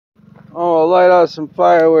Oh, I'll light out some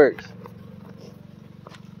fireworks.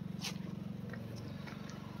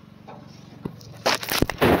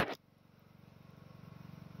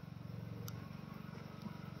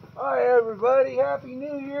 Hi everybody, Happy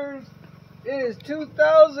New Year's. It is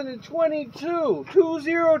 2022.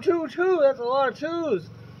 2022. That's a lot of twos.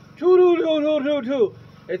 Two.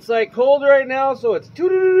 It's like cold right now, so it's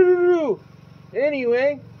two.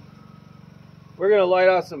 Anyway, we're gonna light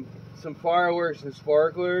out some fireworks and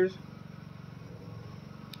sparklers.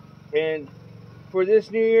 And for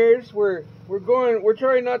this New Year's, we're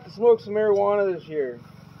trying not to smoke some marijuana this year.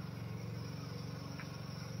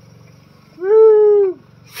 Woo!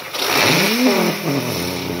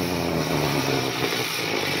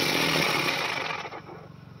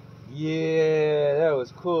 Yeah, that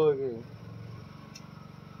was cool again.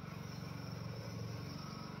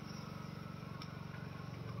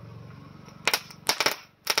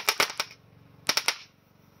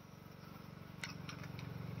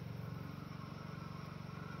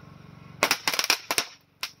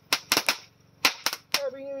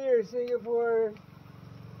 Happy New Year, Singapore.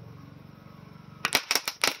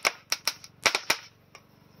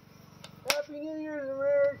 Happy New Year's,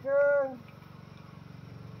 America.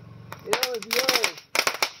 Yeah, that was yours.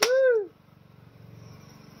 Woo!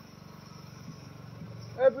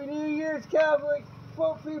 Happy New Year's, Catholic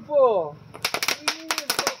folk people. Happy New Year's,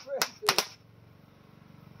 Pope Francis.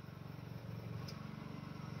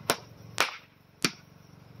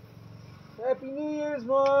 Happy New Year's,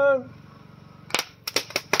 Mom.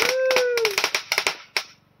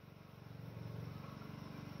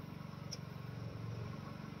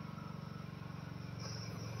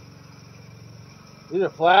 These are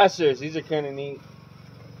flashers. These are kind of neat.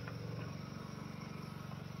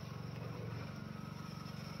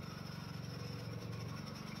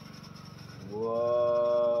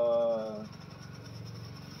 Whoa.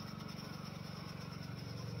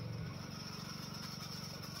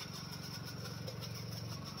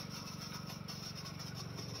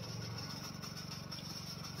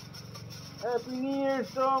 Happy New Year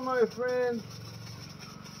to all my friends.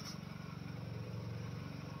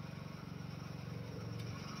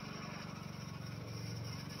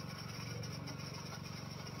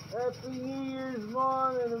 Happy New Year's,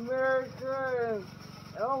 Mom, in America and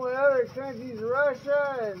all my other countries,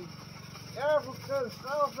 Russia and Africa,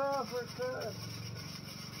 South Africa.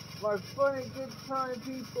 My funny, good time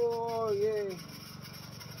people, oh yay.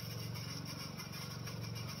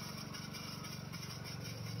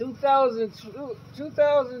 Two thousand two.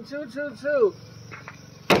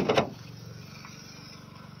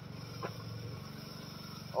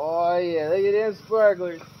 Oh yeah, look at them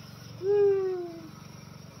sparklers. Woo.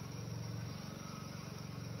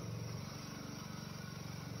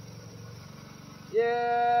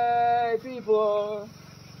 Yay, people!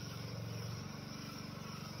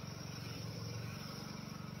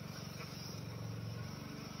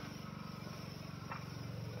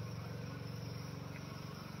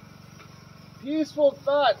 Peaceful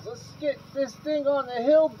thoughts. Let's get this thing on the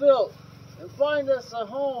hill built and find us a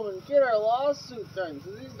home and get our lawsuit done,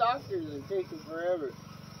 because these doctors are taking forever.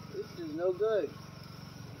 This is no good.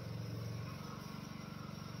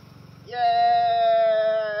 Yay!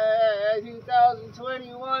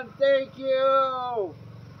 2021, thank you!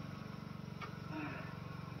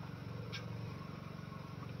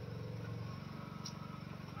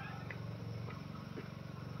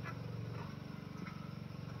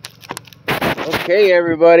 Okay,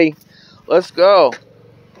 everybody, let's go.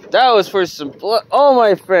 That was for some all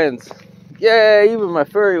my friends. Yeah, even my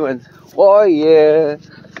furry ones. Oh yeah.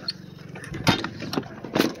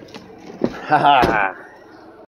 Haha.